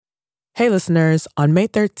Hey listeners, on May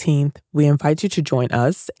 13th, we invite you to join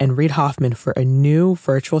us and Reid Hoffman for a new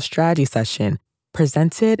virtual strategy session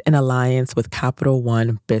presented in alliance with Capital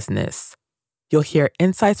One Business. You'll hear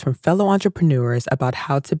insights from fellow entrepreneurs about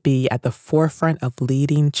how to be at the forefront of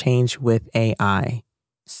leading change with AI.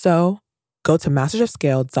 So, go to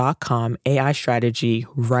mastersofscale.com AI strategy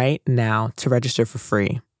right now to register for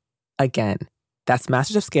free. Again, that's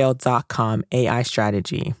mastersofscale.com AI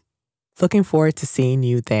strategy. Looking forward to seeing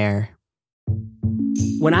you there.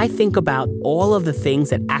 When I think about all of the things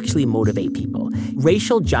that actually motivate people,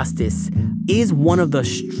 racial justice is one of the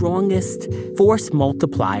strongest force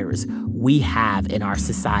multipliers we have in our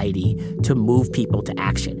society to move people to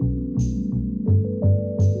action.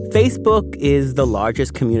 Facebook is the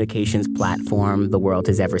largest communications platform the world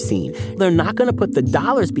has ever seen. They're not going to put the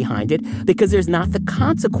dollars behind it because there's not the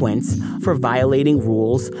consequence for violating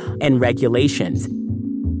rules and regulations.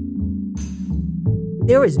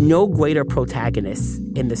 There is no greater protagonist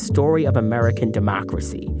in the story of American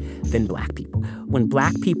democracy than Black people. When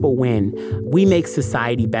Black people win, we make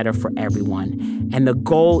society better for everyone. And the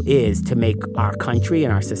goal is to make our country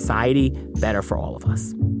and our society better for all of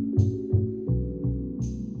us.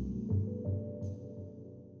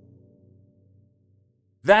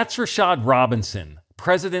 That's Rashad Robinson,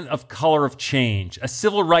 president of Color of Change, a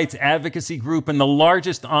civil rights advocacy group and the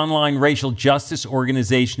largest online racial justice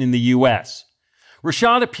organization in the U.S.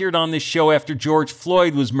 Rashad appeared on this show after George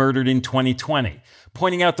Floyd was murdered in 2020,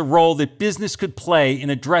 pointing out the role that business could play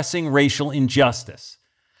in addressing racial injustice.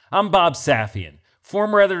 I'm Bob Safian,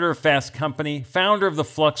 former editor of Fast Company, founder of the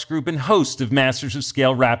Flux Group, and host of Masters of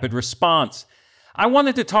Scale Rapid Response. I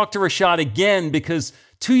wanted to talk to Rashad again because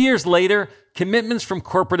 2 years later, commitments from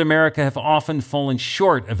corporate America have often fallen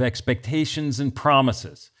short of expectations and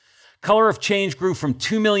promises. Color of Change grew from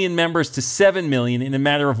 2 million members to 7 million in a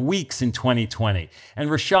matter of weeks in 2020, and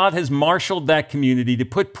Rashad has marshaled that community to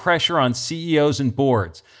put pressure on CEOs and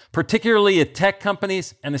boards, particularly at tech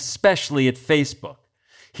companies and especially at Facebook.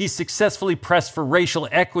 He's successfully pressed for racial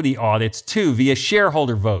equity audits, too, via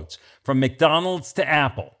shareholder votes, from McDonald's to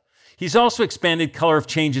Apple. He's also expanded Color of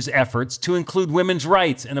Change's efforts to include women's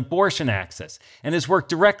rights and abortion access, and has worked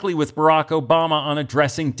directly with Barack Obama on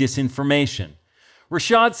addressing disinformation.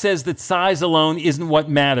 Rashad says that size alone isn't what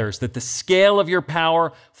matters, that the scale of your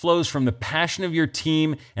power flows from the passion of your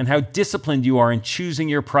team and how disciplined you are in choosing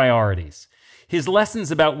your priorities. His lessons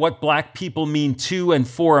about what Black people mean to and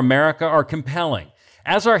for America are compelling,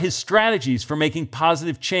 as are his strategies for making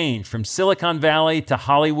positive change from Silicon Valley to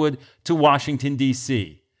Hollywood to Washington,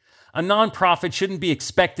 D.C. A nonprofit shouldn't be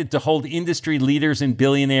expected to hold industry leaders and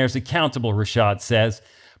billionaires accountable, Rashad says,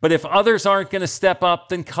 but if others aren't going to step up,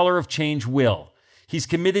 then Color of Change will. He's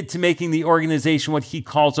committed to making the organization what he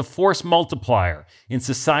calls a force multiplier in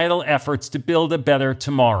societal efforts to build a better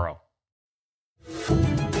tomorrow.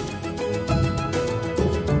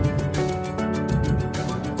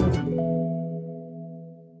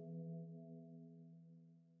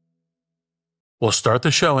 We'll start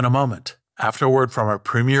the show in a moment, after a word from our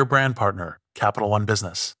premier brand partner, Capital One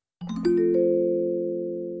Business.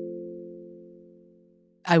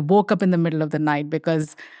 I woke up in the middle of the night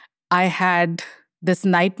because I had this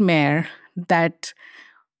nightmare that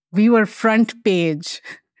we were front page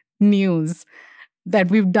news,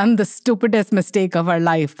 that we've done the stupidest mistake of our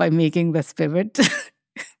life by making this pivot.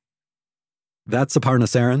 That's Aparna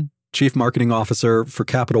Saran, Chief Marketing Officer for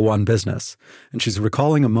Capital One Business, and she's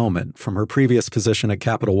recalling a moment from her previous position at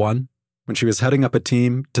Capital One when she was heading up a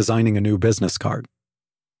team designing a new business card.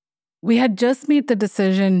 We had just made the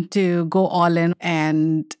decision to go all in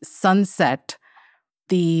and sunset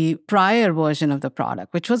the prior version of the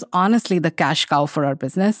product, which was honestly the cash cow for our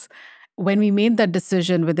business. When we made that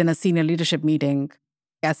decision within a senior leadership meeting,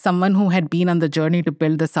 as someone who had been on the journey to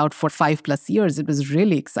build this out for 5+ years, it was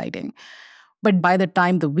really exciting. But by the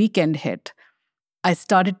time the weekend hit, I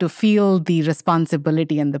started to feel the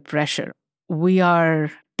responsibility and the pressure. We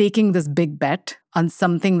are taking this big bet on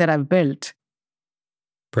something that I've built.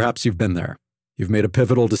 Perhaps you've been there. You've made a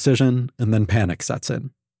pivotal decision, and then panic sets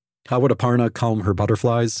in. How would Aparna calm her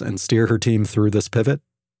butterflies and steer her team through this pivot?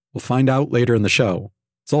 We'll find out later in the show.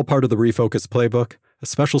 It's all part of the Refocus Playbook, a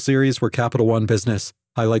special series where Capital One Business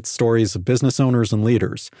highlights stories of business owners and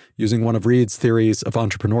leaders using one of Reid's theories of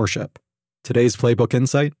entrepreneurship. Today's Playbook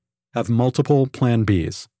Insight: have multiple Plan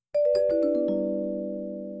Bs.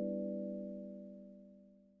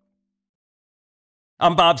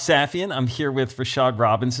 I'm Bob Safian. I'm here with Rashad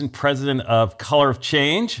Robinson, president of Color of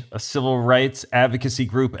Change, a civil rights advocacy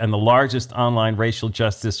group and the largest online racial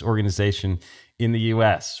justice organization in the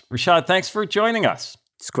U.S. Rashad, thanks for joining us.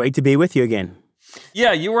 It's great to be with you again.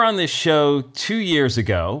 Yeah, you were on this show 2 years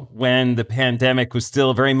ago when the pandemic was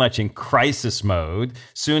still very much in crisis mode,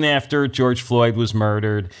 soon after George Floyd was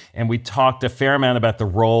murdered. And we talked a fair amount about the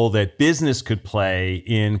role that business could play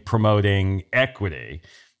in promoting equity.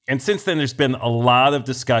 And since then, there's been a lot of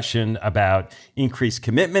discussion about increased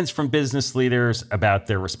commitments from business leaders, about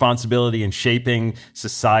their responsibility in shaping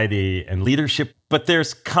society and leadership. But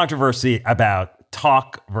there's controversy about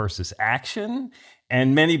talk versus action.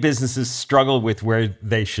 And many businesses struggle with where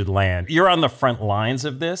they should land. You're on the front lines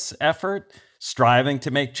of this effort, striving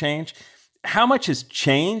to make change. How much has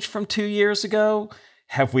changed from 2 years ago?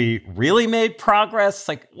 Have we really made progress?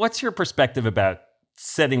 Like, what's your perspective about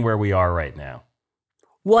setting where we are right now?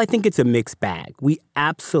 Well, I think it's a mixed bag. We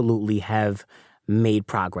absolutely have made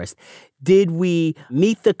progress. Did we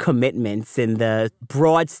meet the commitments and the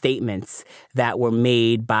broad statements that were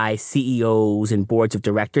made by CEOs and boards of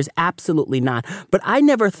directors? Absolutely not. But I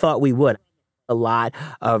never thought we would. A lot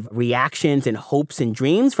of reactions and hopes and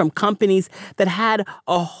dreams from companies that had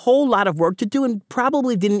a whole lot of work to do and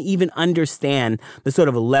probably didn't even understand the sort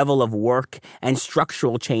of level of work and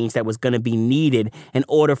structural change that was going to be needed in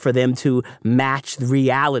order for them to match the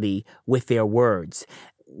reality with their words.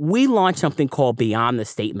 We launched something called Beyond the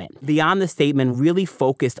Statement. Beyond the Statement really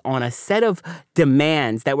focused on a set of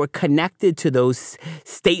demands that were connected to those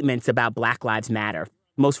statements about Black Lives Matter.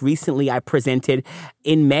 Most recently, I presented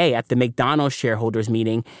in May at the McDonald's shareholders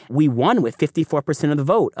meeting. We won with 54% of the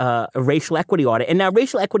vote, a racial equity audit. And now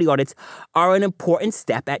racial equity audits are an important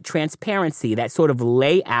step at transparency that sort of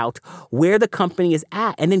lay out where the company is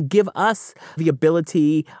at and then give us the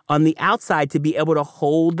ability on the outside to be able to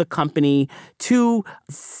hold the company to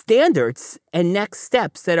standards and next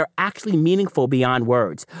steps that are actually meaningful beyond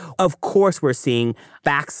words. Of course, we're seeing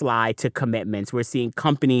backslide to commitments. We're seeing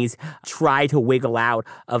companies try to wiggle out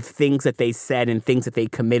of things that they said and things that they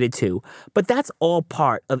committed to. But that's all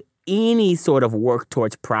part of any sort of work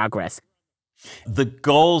towards progress. The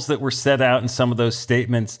goals that were set out in some of those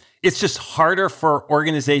statements, it's just harder for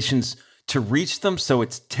organizations to reach them, so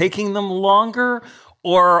it's taking them longer?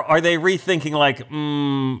 Or are they rethinking like,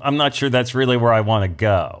 I'm not sure that's really where I want to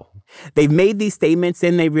go? They've made these statements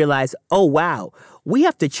and they realize, oh, wow, we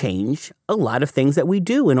have to change a lot of things that we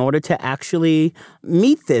do in order to actually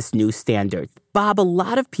meet this new standard. Bob, a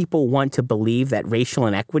lot of people want to believe that racial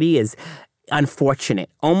inequity is unfortunate,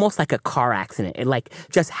 almost like a car accident. It like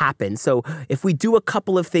just happened. So if we do a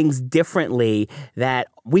couple of things differently, that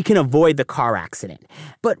we can avoid the car accident.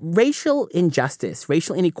 But racial injustice,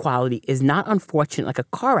 racial inequality is not unfortunate like a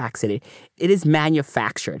car accident. It is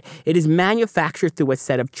manufactured. It is manufactured through a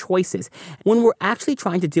set of choices. When we're actually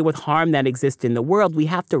trying to deal with harm that exists in the world, we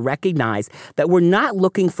have to recognize that we're not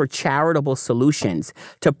looking for charitable solutions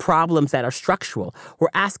to problems that are structural. We're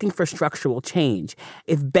asking for structural change.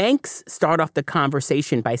 If banks start off the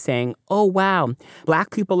conversation by saying, oh, wow,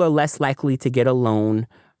 Black people are less likely to get a loan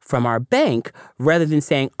from our bank, rather than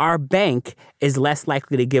saying our bank is less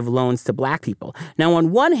likely to give loans to Black people. Now, on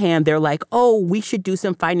one hand, they're like, oh, we should do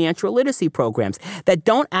some financial literacy programs that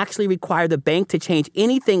don't actually require the bank to change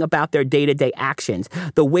anything about their day-to-day actions,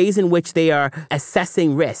 the ways in which they are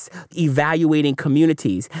assessing risks, evaluating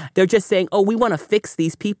communities. They're just saying, oh, we want to fix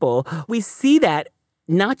these people. We see that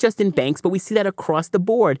not just in banks, but we see that across the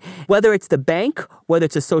board. Whether it's the bank, whether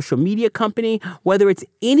it's a social media company, whether it's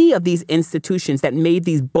any of these institutions that made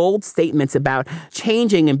these bold statements about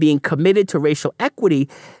changing and being committed to racial equity,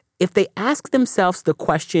 if they ask themselves the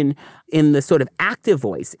question in the sort of active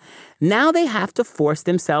voice, now they have to force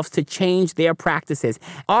themselves to change their practices.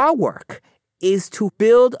 Our work is to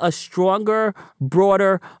build a stronger,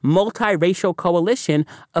 broader, multiracial coalition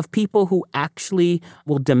of people who actually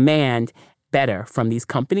will demand better from these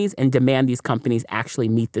companies and demand these companies actually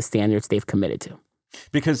meet the standards they've committed to.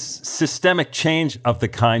 Because systemic change of the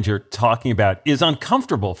kind you're talking about is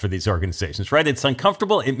uncomfortable for these organizations, right? It's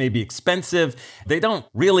uncomfortable. It may be expensive. They don't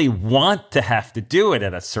really want to have to do it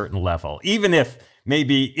at a certain level, even if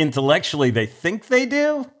maybe intellectually they think they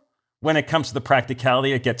do. When it comes to the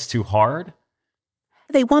practicality, it gets too hard.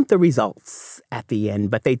 They want the results at the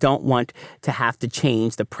end, but they don't want to have to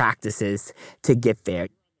change the practices to get there.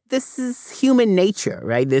 This is human nature,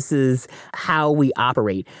 right? This is how we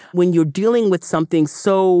operate. When you're dealing with something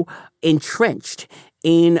so entrenched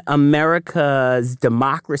in America's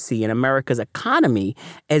democracy and America's economy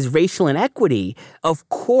as racial inequity, of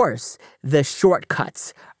course, the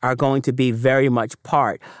shortcuts are going to be very much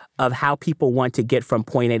part of how people want to get from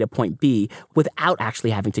point A to point B without actually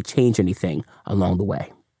having to change anything along the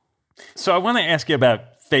way. So I want to ask you about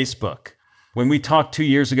Facebook. When we talked 2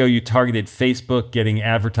 years ago, you targeted Facebook getting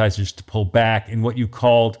advertisers to pull back in what you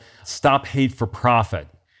called stop hate for profit.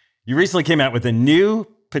 You recently came out with a new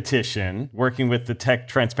petition working with the Tech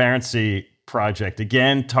Transparency Project,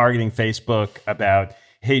 again, targeting Facebook about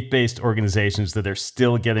hate-based organizations that are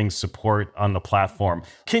still getting support on the platform.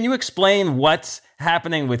 Can you explain what's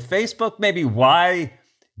happening with Facebook? Maybe why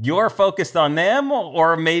you're focused on them,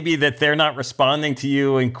 or maybe that they're not responding to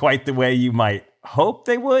you in quite the way you might hope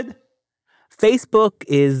they would? Facebook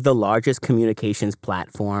is the largest communications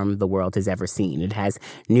platform the world has ever seen. It has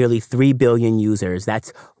nearly 3 billion users.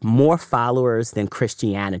 That's more followers than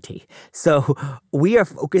Christianity. So we are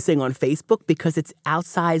focusing on Facebook because its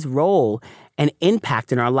outsized role and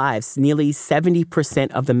impact in our lives. Nearly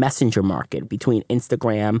 70% of the messenger market between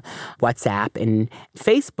Instagram, WhatsApp, and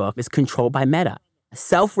Facebook is controlled by Meta.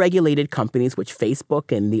 Self-regulated companies, which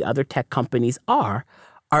Facebook and the other tech companies are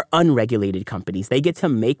unregulated companies. They get to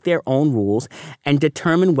make their own rules and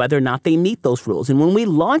determine whether or not they meet those rules. And when we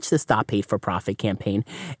launched the Stop Hate for Profit campaign,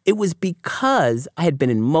 it was because I had been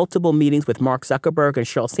in multiple meetings with Mark Zuckerberg and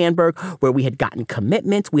Sheryl Sandberg where we had gotten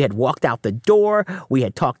commitments. We had walked out the door. We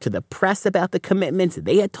had talked to the press about the commitments.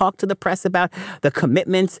 They had talked to the press about the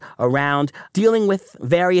commitments around dealing with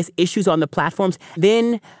various issues on the platforms.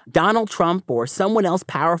 Then Donald Trump or someone else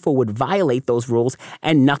powerful would violate those rules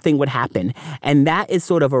and nothing would happen. And that is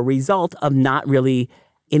sort of a result of not really,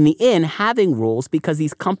 in the end, having rules because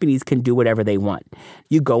these companies can do whatever they want.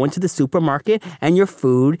 You go into the supermarket and your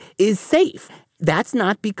food is safe. That's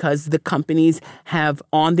not because the companies have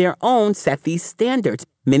on their own set these standards.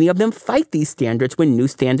 Many of them fight these standards when new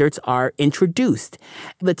standards are introduced.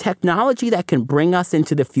 The technology that can bring us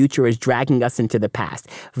into the future is dragging us into the past,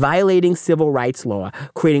 violating civil rights law,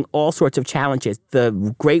 creating all sorts of challenges.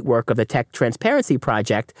 The great work of the Tech Transparency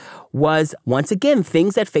Project was, once again,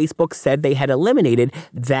 things that Facebook said they had eliminated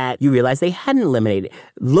that you realize they hadn't eliminated.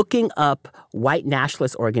 Looking up white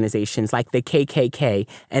nationalist organizations like the KKK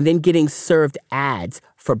and then getting served ads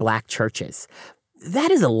for black churches.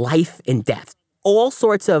 That is a life and death. All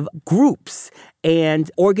sorts of groups and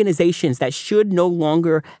organizations that should no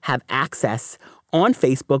longer have access on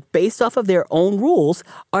Facebook based off of their own rules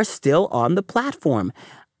are still on the platform.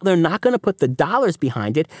 They're not going to put the dollars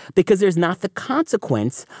behind it because there's not the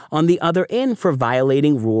consequence on the other end for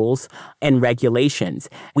violating rules and regulations.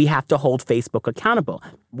 We have to hold Facebook accountable.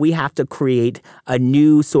 We have to create a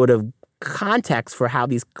new sort of context for how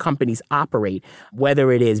these companies operate,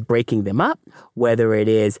 whether it is breaking them up, whether it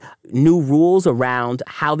is new rules around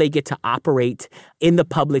how they get to operate in the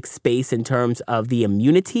public space in terms of the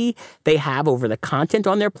immunity they have over the content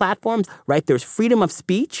on their platforms, right? There's freedom of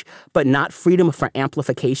speech, but not freedom for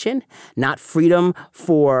amplification, not freedom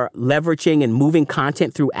for leveraging and moving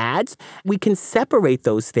content through ads. We can separate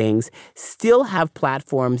those things, still have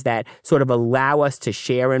platforms that sort of allow us to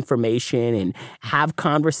share information and have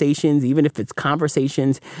conversations, even if it's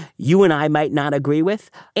conversations you and I might not agree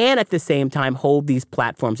with, and at the same time hold these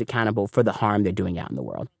platforms accountable for the harm they're doing out in the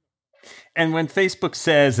world. And when Facebook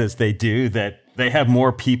says, as they do, that they have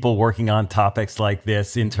more people working on topics like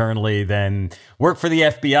this internally than work for the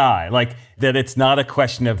FBI, like that it's not a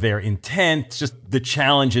question of their intent, it's just the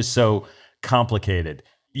challenge is so complicated.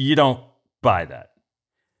 You don't buy that.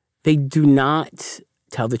 They do not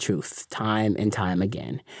tell the truth time and time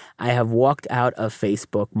again. I have walked out of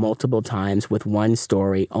Facebook multiple times with one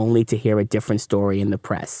story only to hear a different story in the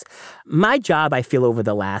press. My job, I feel, over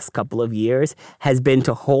the last couple of years has been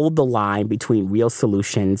to hold the line between real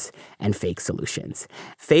solutions and fake solutions.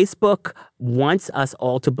 Facebook wants us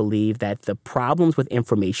all to believe that the problems with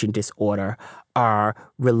information disorder are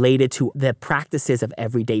related to the practices of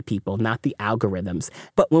everyday people, not the algorithms.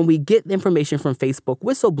 But when we get information from Facebook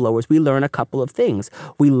whistleblowers, we learn a couple of things.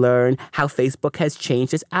 We learn how Facebook has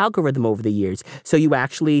changed its algorithm over the years. So you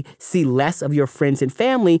actually see less of your friends and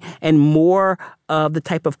family and more of the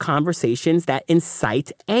type of conversations that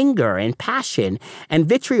incite anger and passion and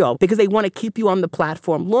vitriol because they want to keep you on the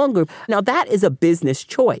platform longer. Now, that is a business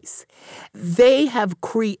choice. They have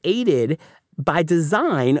created, by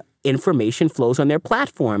design, information flows on their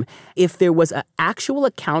platform. If there was an actual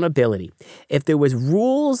accountability, if there was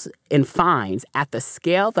rules and fines at the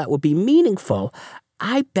scale that would be meaningful,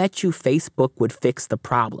 I bet you Facebook would fix the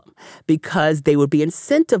problem because they would be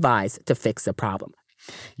incentivized to fix the problem.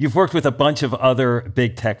 You've worked with a bunch of other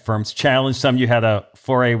big tech firms, challenged some. You had a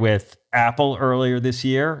foray with Apple earlier this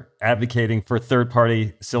year, advocating for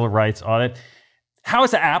third-party civil rights audit. How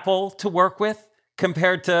is Apple to work with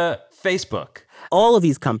compared to Facebook? All of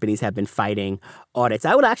these companies have been fighting audits.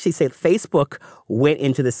 I would actually say Facebook went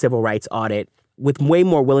into the civil rights audit with way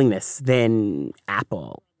more willingness than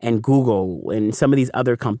Apple. and Google and some of these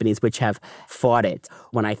other companies which have fought it.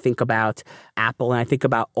 When I think about Apple and I think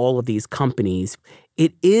about all of these companies,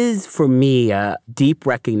 it is for me a deep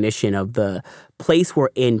recognition of the place we're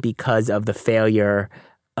in because of the failure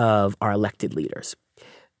of our elected leaders.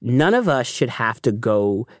 None of us should have to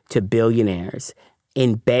go to billionaires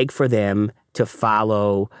and beg for them to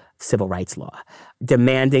follow civil rights law,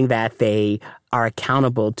 demanding that they are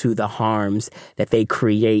accountable to the harms that they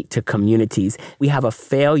create to communities. We have a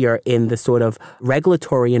failure in the sort of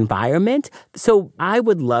regulatory environment. So I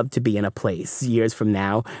would love to be in a place years from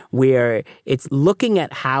now where it's looking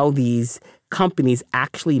at how these companies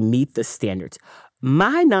actually meet the standards.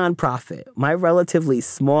 My nonprofit, my relatively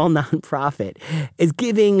small nonprofit, is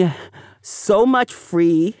giving so much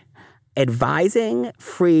free advising,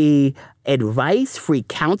 free advice, free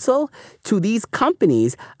counsel to these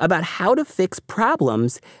companies about how to fix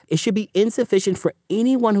problems. It should be insufficient for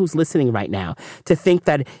anyone who's listening right now to think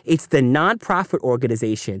that it's the nonprofit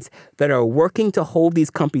organizations that are working to hold these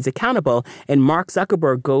companies accountable, and Mark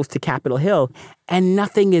Zuckerberg goes to Capitol Hill and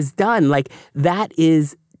nothing is done. Like, that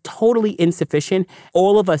is totally insufficient.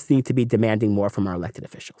 All of us need to be demanding more from our elected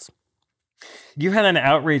officials. You had an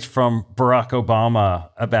outreach from Barack Obama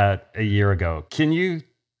about a year ago. Can you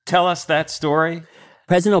tell us that story?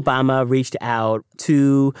 President Obama reached out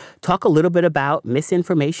to talk a little bit about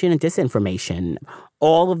misinformation and disinformation.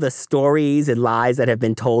 All of the stories and lies that have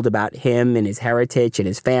been told about him and his heritage and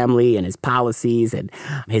his family and his policies and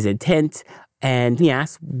his intent. And he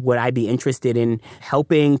asked, would I be interested in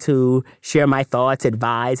helping to share my thoughts,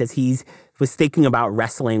 advise, as he's was thinking about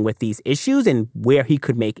wrestling with these issues and where he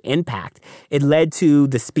could make impact. It led to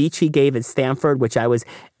the speech he gave at Stanford, which I was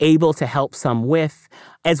able to help some with,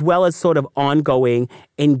 as well as sort of ongoing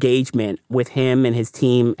engagement with him and his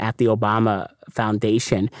team at the Obama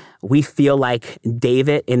Foundation. We feel like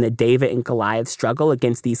David in the David and Goliath struggle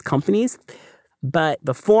against these companies. But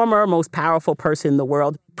the former most powerful person in the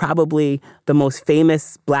world, probably the most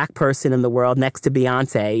famous Black person in the world next to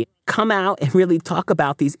Beyonce, come out and really talk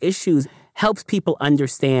about these issues, helps people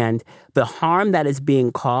understand the harm that is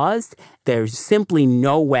being caused. There's simply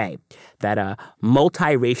no way that a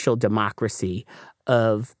multiracial democracy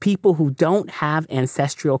of people who don't have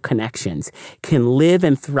ancestral connections can live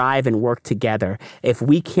and thrive and work together if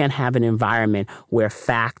we can't have an environment where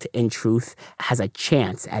fact and truth has a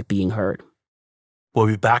chance at being heard. We'll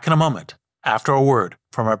be back in a moment after a word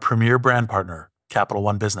from our premier brand partner, Capital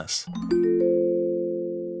One Business.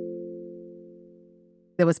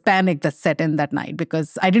 There was panic that set in that night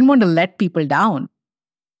because I didn't want to let people down.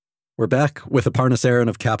 We're back with Aparna Saran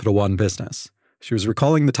of Capital One Business. She was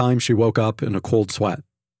recalling the time she woke up in a cold sweat,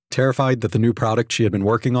 terrified that the new product she had been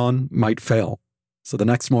working on might fail. So the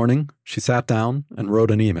next morning, she sat down and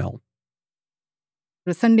wrote an email.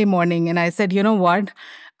 It was Sunday morning, and I said, you know what?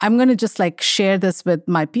 I'm going to just share this with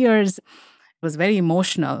my peers. It was very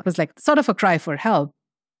emotional. It was sort of a cry for help.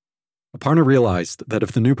 Aparna realized that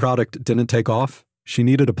if the new product didn't take off, she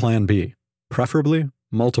needed a plan B, preferably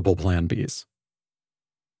multiple plan Bs.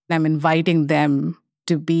 I'm inviting them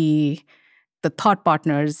to be the thought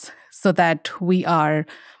partners so that we are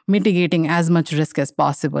mitigating as much risk as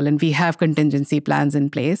possible and we have contingency plans in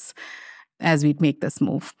place as we make this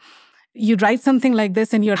move. You write something like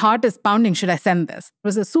this and your heart is pounding, should I send this? It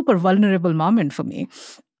was a super vulnerable moment for me.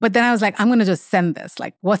 But then I was I'm going to just send this.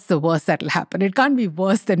 What's the worst that'll happen? It can't be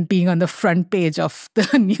worse than being on the front page of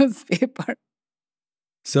the newspaper.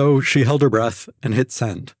 So she held her breath and hit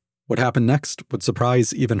send. What happened next would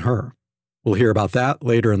surprise even her. We'll hear about that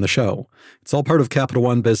later in the show. It's all part of Capital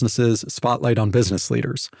One Business's Spotlight on Business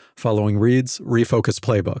Leaders, following Reed's Refocus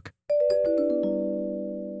Playbook.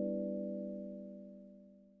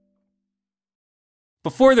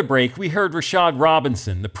 Before the break, we heard Rashad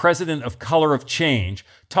Robinson, the president of Color of Change,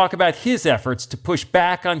 talk about his efforts to push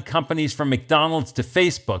back on companies from McDonald's to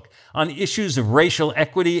Facebook on issues of racial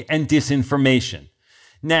equity and disinformation.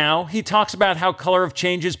 Now, he talks about how Color of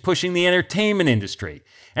Change is pushing the entertainment industry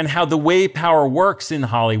and how the way power works in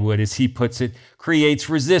Hollywood, as he puts it, creates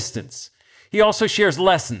resistance. He also shares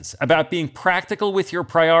lessons about being practical with your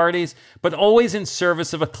priorities, but always in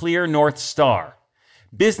service of a clear North Star.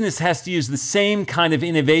 Business has to use the same kind of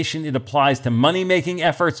innovation it applies to money-making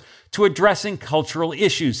efforts to addressing cultural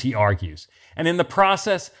issues, he argues. And in the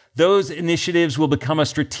process, those initiatives will become a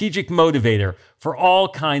strategic motivator for all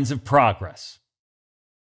kinds of progress.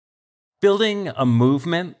 Building a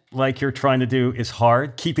movement like you're trying to do is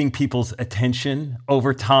hard. Keeping people's attention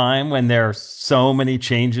over time when there are so many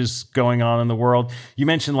changes going on in the world. You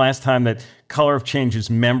mentioned last time that Color of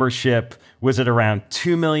Change's membership was at around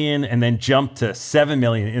 2 million and then jumped to 7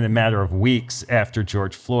 million in a matter of weeks after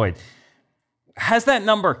George Floyd. Has that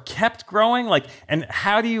number kept growing? And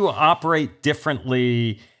how do you operate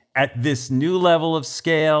differently at this new level of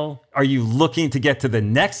scale? Are you looking to get to the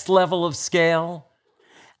next level of scale?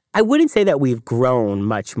 I wouldn't say that we've grown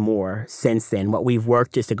much more since then. What we've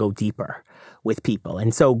worked is to go deeper with people.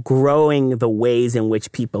 And so growing the ways in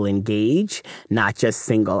which people engage, not just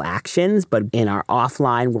single actions, but in our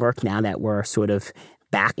offline work now that we're sort of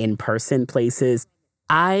back in person places.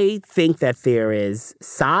 I think that there is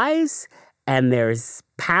size and there's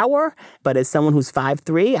power, but as someone who's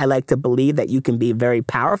 5'3", I like to believe that you can be very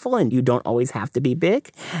powerful and you don't always have to be big.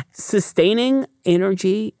 Sustaining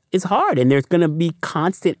energy is hard, and there's going to be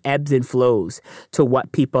constant ebbs and flows to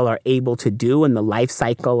what people are able to do in the life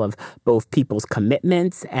cycle of both people's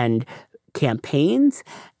commitments and campaigns.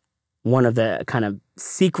 One of the kind of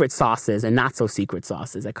secret sauces and not so secret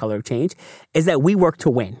sauces at Color of Change is that we work to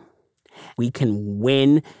win. We can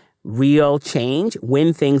win real change,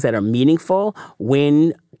 win things that are meaningful,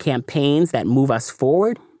 win campaigns that move us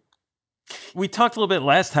forward. We talked a little bit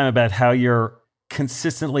last time about how you're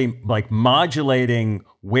consistently modulating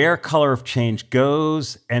where Color of Change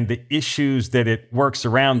goes and the issues that it works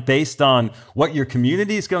around based on what your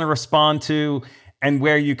community is going to respond to and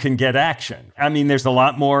where you can get action. I mean, there's a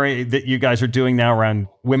lot more that you guys are doing now around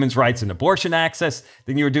women's rights and abortion access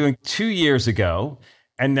than you were doing 2 years ago.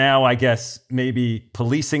 And now I guess maybe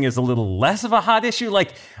policing is a little less of a hot issue.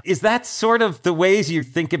 Is that sort of the ways you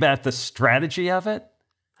think about the strategy of it?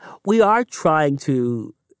 We are trying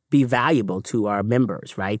to be valuable to our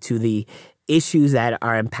members, right? To the issues that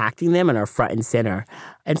are impacting them and are front and center.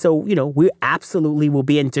 And so, we absolutely will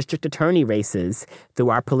be in district attorney races through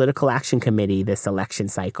our political action committee this election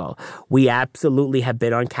cycle. We absolutely have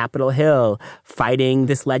been on Capitol Hill fighting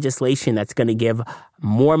this legislation that's going to give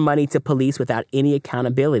more money to police without any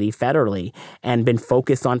accountability federally, and been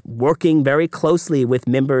focused on working very closely with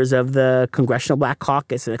members of the Congressional Black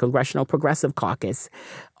Caucus and the Congressional Progressive Caucus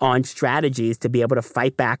on strategies to be able to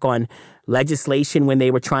fight back on legislation when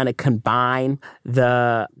they were trying to combine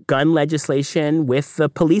the gun legislation with the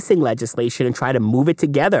policing legislation and try to move it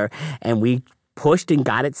together. And we pushed and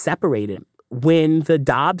got it separated. When the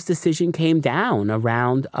Dobbs decision came down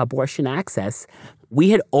around abortion access, we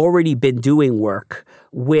had already been doing work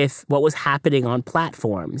with what was happening on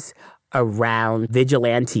platforms around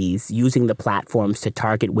vigilantes using the platforms to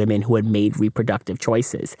target women who had made reproductive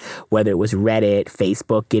choices, whether it was Reddit,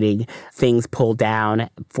 Facebook getting things pulled down,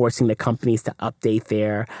 forcing the companies to update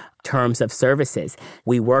their terms of services.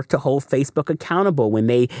 We work to hold Facebook accountable when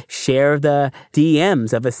they share the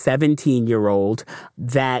DMs of a 17-year-old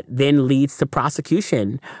that then leads to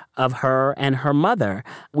prosecution of her and her mother.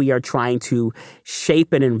 We are trying to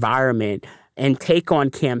shape an environment and take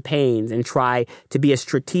on campaigns and try to be as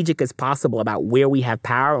strategic as possible about where we have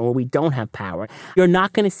power or where we don't have power. You're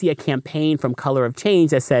not going to see a campaign from Color of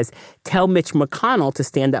Change that says, tell Mitch McConnell to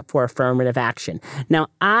stand up for affirmative action. Now,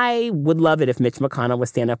 I would love it if Mitch McConnell would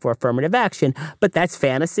stand up for affirmative action, but that's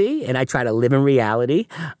fantasy, and I try to live in reality.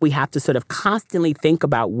 We have to sort of constantly think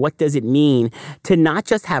about what does it mean to not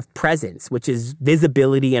just have presence, which is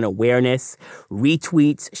visibility and awareness,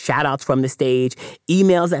 retweets, shout-outs from the stage,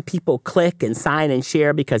 emails that people click and sign and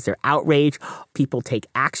share because they're outraged. People take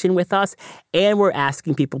action with us, and we're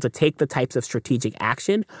asking people to take the types of strategic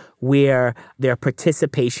action where their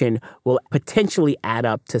participation will potentially add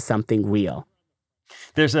up to something real.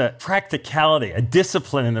 There's a practicality, a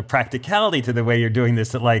discipline and a practicality to the way you're doing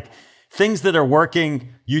this, that things that are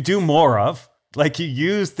working, you do more of. You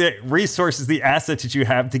use the resources, the assets that you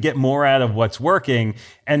have to get more out of what's working,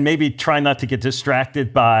 and maybe try not to get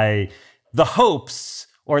distracted by the hopes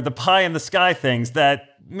or the pie in the sky things that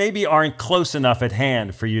maybe aren't close enough at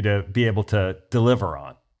hand for you to be able to deliver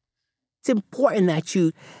on. It's important that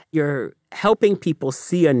you're helping people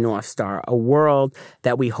see a North Star, a world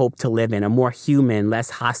that we hope to live in, a more human,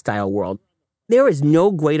 less hostile world. There is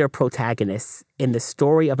no greater protagonist in the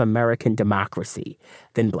story of American democracy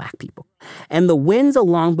than Black people. And the wins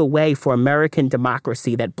along the way for American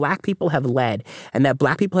democracy that Black people have led and that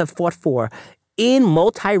Black people have fought for in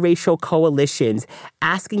multiracial coalitions,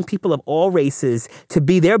 asking people of all races to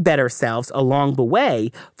be their better selves along the way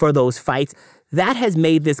for those fights, that has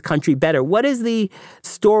made this country better. What is the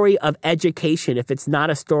story of education if it's not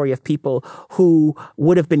a story of people who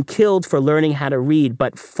would have been killed for learning how to read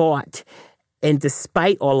but fought, and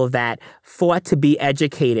despite all of that, fought to be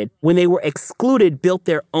educated? When they were excluded, built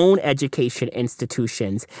their own education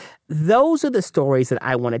institutions. Those are the stories that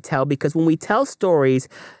I want to tell, because when we tell stories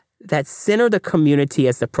that center the community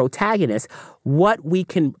as the protagonist, what we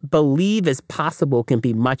can believe is possible can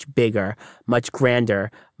be much bigger, much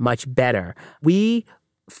grander, much better. We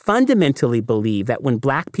fundamentally believe that when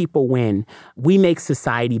Black people win, we make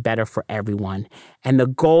society better for everyone. And the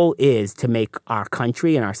goal is to make our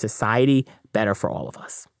country and our society better for all of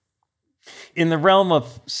us. In the realm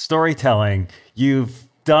of storytelling, you've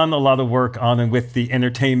done a lot of work on and with the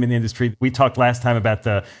entertainment industry. We talked last time about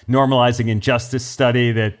the normalizing injustice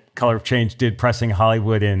study that Color of Change did, pressing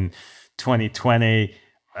Hollywood in 2020.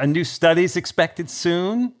 A new study's expected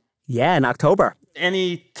soon? Yeah, in October.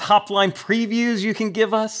 Any top-line previews you can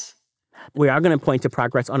give us? We are going to point to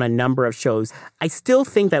progress on a number of shows. I still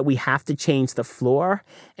think that we have to change the floor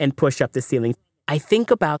and push up the ceiling. I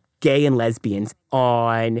think about gay and lesbians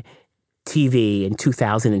on TV in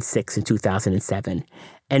 2006 and 2007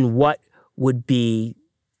 and what would be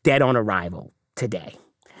dead on arrival today.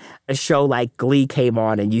 A show like Glee came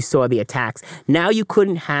on and you saw the attacks. Now you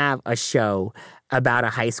couldn't have a show about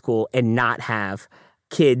a high school and not have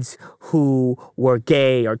kids who were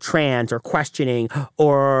gay or trans or questioning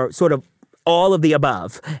or sort of all of the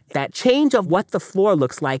above. That change of what the floor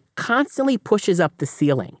looks like constantly pushes up the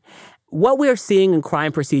ceiling. What we're seeing in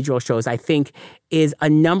crime procedural shows, I think, is a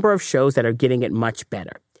number of shows that are getting it much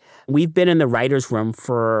better. We've been in the writer's room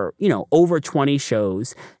for, over 20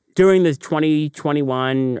 shows during the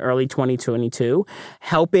 2021, early 2022,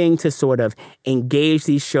 helping to sort of engage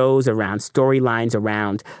these shows around storylines,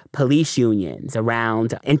 around police unions,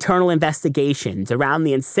 around internal investigations, around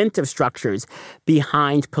the incentive structures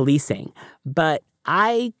behind policing. But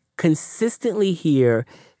I consistently hear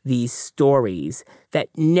these stories that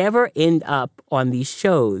never end up on these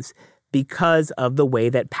shows because of the way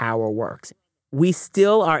that power works. We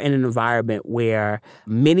still are in an environment where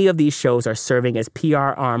many of these shows are serving as PR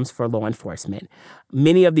arms for law enforcement.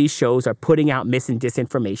 Many of these shows are putting out mis and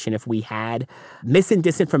disinformation. If we had mis and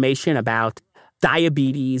disinformation about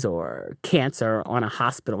diabetes or cancer on a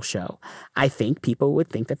hospital show, I think people would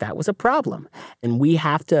think that that was a problem. And we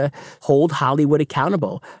have to hold Hollywood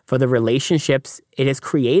accountable for the relationships it has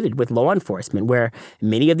created with law enforcement, where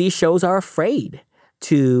many of these shows are afraid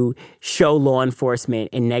to show law enforcement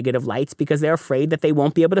in negative lights because they're afraid that they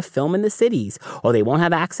won't be able to film in the cities, or they won't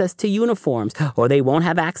have access to uniforms, or they won't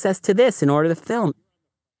have access to this in order to film.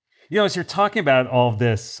 As you're talking about all of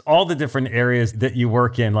this, all the different areas that you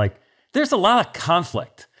work in, there's a lot of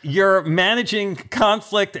conflict. You're managing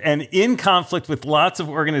conflict and in conflict with lots of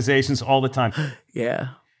organizations all the time. Yeah.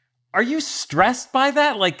 Are you stressed by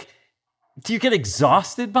that? Do you get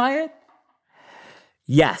exhausted by it?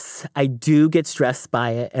 Yes, I do get stressed by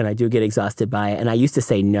it and I do get exhausted by it. And I used to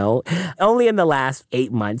say no. Only in the last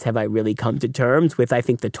 8 months have I really come to terms with, I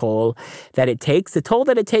think, the toll that it takes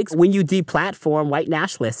when you deplatform white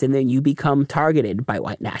nationalists and then you become targeted by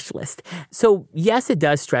white nationalists. So yes, it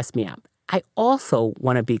does stress me out. I also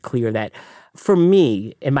want to be clear that for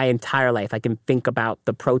me, in my entire life, I can think about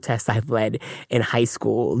the protests I've led in high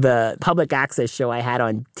school, the public access show I had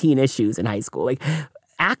on teen issues in high school.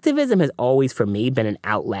 Activism has always, for me, been an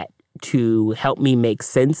outlet to help me make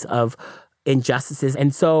sense of injustices.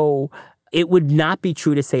 And so it would not be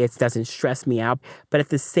true to say it doesn't stress me out. But at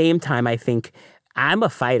the same time, I think I'm a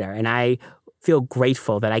fighter, and I feel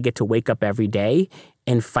grateful that I get to wake up every day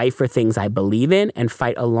and fight for things I believe in and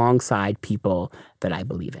fight alongside people that I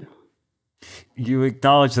believe in. You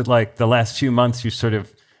acknowledge that, the last few months, you sort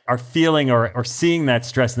of are feeling or seeing that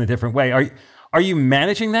stress in a different way. Are you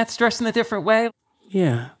managing that stress in a different way?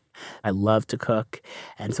 Yeah. I love to cook,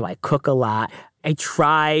 and so I cook a lot. I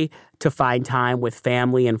try to find time with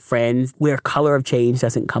family and friends where Color of Change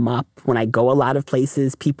doesn't come up. When I go a lot of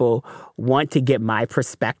places, people want to get my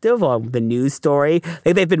perspective on the news story.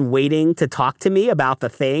 They've been waiting to talk to me about the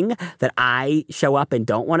thing that I show up and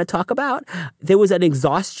don't want to talk about. There was an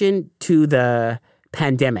exhaustion to the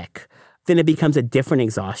pandemic. Then it becomes a different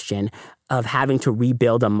exhaustion of having to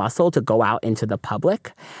rebuild a muscle to go out into the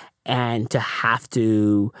public and to have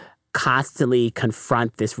to constantly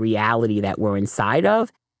confront this reality that we're inside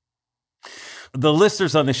of. The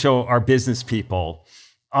listeners on the show are business people,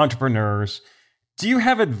 entrepreneurs. Do you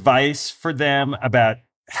have advice for them about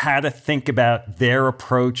how to think about their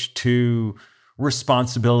approach to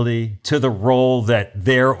responsibility, to the role that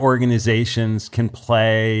their organizations can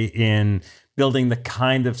play in building the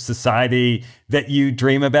kind of society that you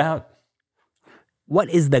dream about?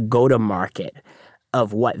 What is the go-to-market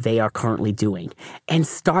of what they are currently doing? And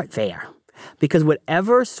start there. Because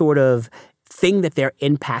whatever sort of thing that they're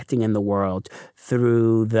impacting in the world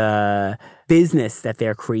through the business that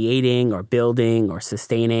they're creating or building or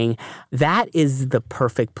sustaining, that is the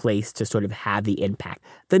perfect place to sort of have the impact.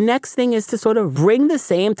 The next thing is to sort of bring the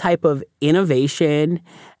same type of innovation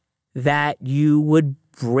that you would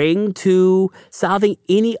bring to solving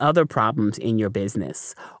any other problems in your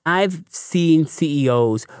business. I've seen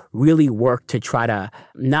CEOs really work to try to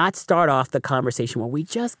not start off the conversation where we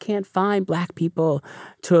just can't find Black people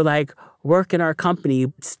to work in our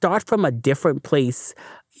company. Start from a different place.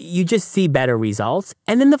 You just see better results.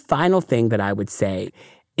 And then the final thing that I would say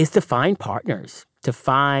is to find partners, to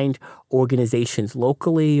find organizations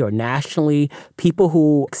locally or nationally, people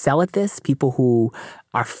who excel at this, people who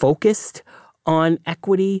are focused on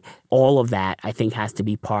equity. All of that, I think, has to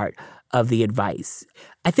be part of the advice.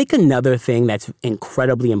 I think another thing that's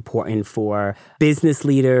incredibly important for business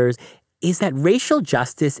leaders is that racial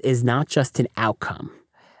justice is not just an outcome.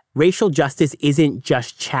 Racial justice isn't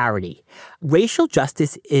just charity. Racial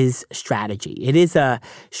justice is strategy. It is a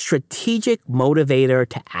strategic motivator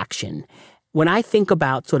to action. When I think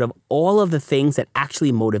about sort of all of the things that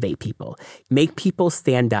actually motivate people, make people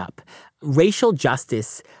stand up, racial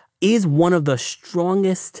justice is one of the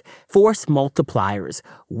strongest force multipliers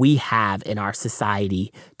we have in our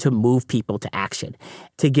society to move people to action,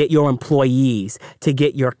 to get your employees, to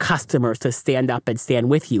get your customers to stand up and stand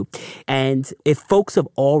with you. And if folks of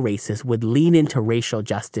all races would lean into racial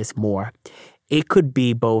justice more, it could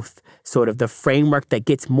be both sort of the framework that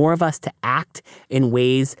gets more of us to act in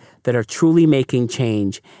ways that are truly making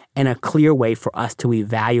change and a clear way for us to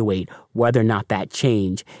evaluate whether or not that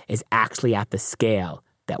change is actually at the scale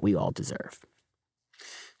that we all deserve.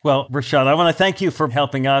 Well, Rashad, I want to thank you for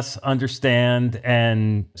helping us understand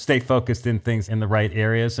and stay focused in things in the right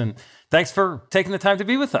areas. And thanks for taking the time to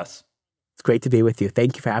be with us. It's great to be with you.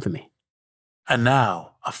 Thank you for having me. And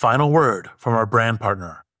now, a final word from our brand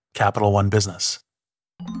partner, Capital One Business.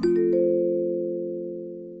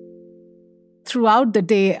 Throughout the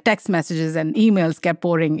day, text messages and emails kept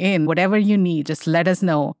pouring in. Whatever you need, just let us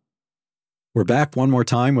know. We're back one more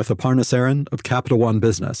time with Aparna Saran of Capital One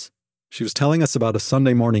Business. She was telling us about a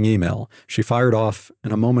Sunday morning email she fired off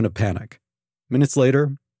in a moment of panic. Minutes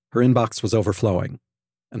later, her inbox was overflowing.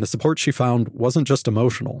 And the support she found wasn't just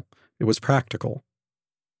emotional, it was practical.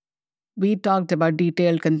 We talked about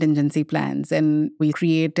detailed contingency plans, and we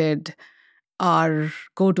created our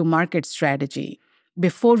go-to-market strategy.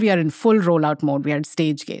 Before we are in full rollout mode, we had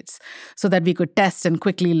stage gates so that we could test and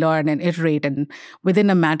quickly learn and iterate. And within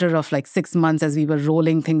a matter of 6 months, as we were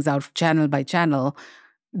rolling things out channel by channel,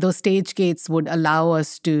 those stage gates would allow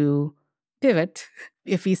us to pivot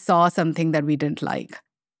if we saw something that we didn't like.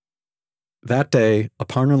 That day,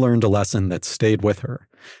 Aparna learned a lesson that stayed with her.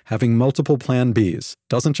 Having multiple plan Bs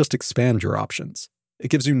doesn't just expand your options. It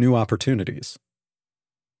gives you new opportunities.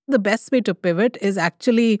 The best way to pivot is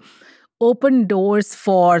actually open doors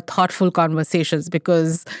for thoughtful conversations,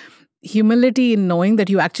 because humility in knowing that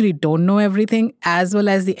you actually don't know everything, as well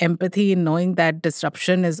as the empathy in knowing that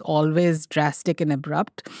disruption is always drastic and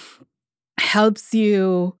abrupt, helps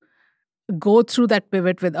you go through that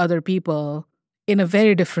pivot with other people in a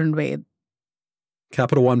very different way.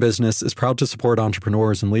 Capital One Business is proud to support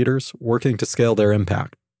entrepreneurs and leaders working to scale their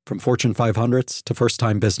impact, from Fortune 500s to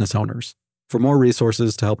first-time business owners. For more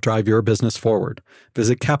resources to help drive your business forward,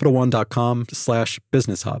 visit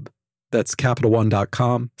CapitalOne.com/BusinessHub. That's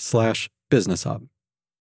CapitalOne.com/BusinessHub.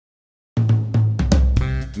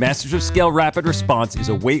 Masters of Scale Rapid Response is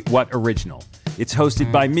a Wait What original. It's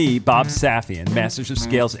hosted by me, Bob Safian, Masters of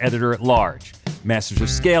Scale's editor-at-large. Masters of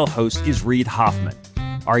Scale host is Reid Hoffman.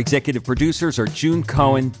 Our executive producers are June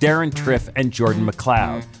Cohen, Darren Triff, and Jordan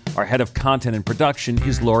McLeod. Our head of content and production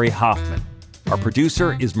is Lori Hoffman. Our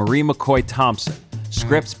producer is Marie McCoy Thompson.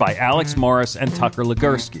 Scripts by Alex Morris and Tucker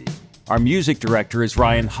Legursky. Our music director is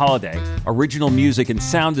Ryan Holiday. Original music and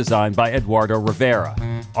sound design by Eduardo Rivera.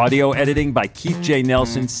 Audio editing by Keith J.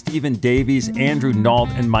 Nelson, Stephen Davies, Andrew Nault,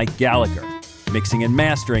 and Mike Gallagher. Mixing and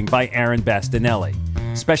mastering by Aaron Bastinelli.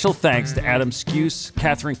 Special thanks to Adam Skuse,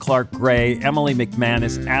 Catherine Clark-Gray, Emily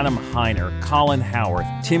McManus, Adam Heiner, Colin Howarth,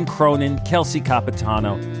 Tim Cronin, Kelsey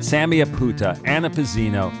Capitano, Sammy Aputa, Anna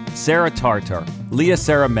Pizzino, Sarah Tartar, Leah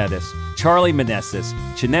Saramedis, Charlie Meneses,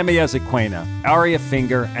 Chinemia Zequena, Aria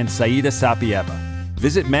Finger, and Saida Sapieva.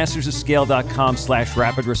 Visit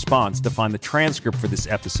mastersofscale.com/rapid response to find the transcript for this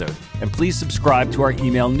episode, and please subscribe to our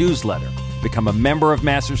email newsletter. Become a member of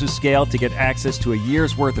Masters of Scale to get access to a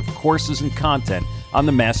year's worth of courses and content on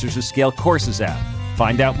the Masters of Scale Courses app.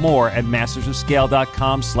 Find out more at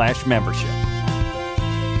mastersofscale.com/membership.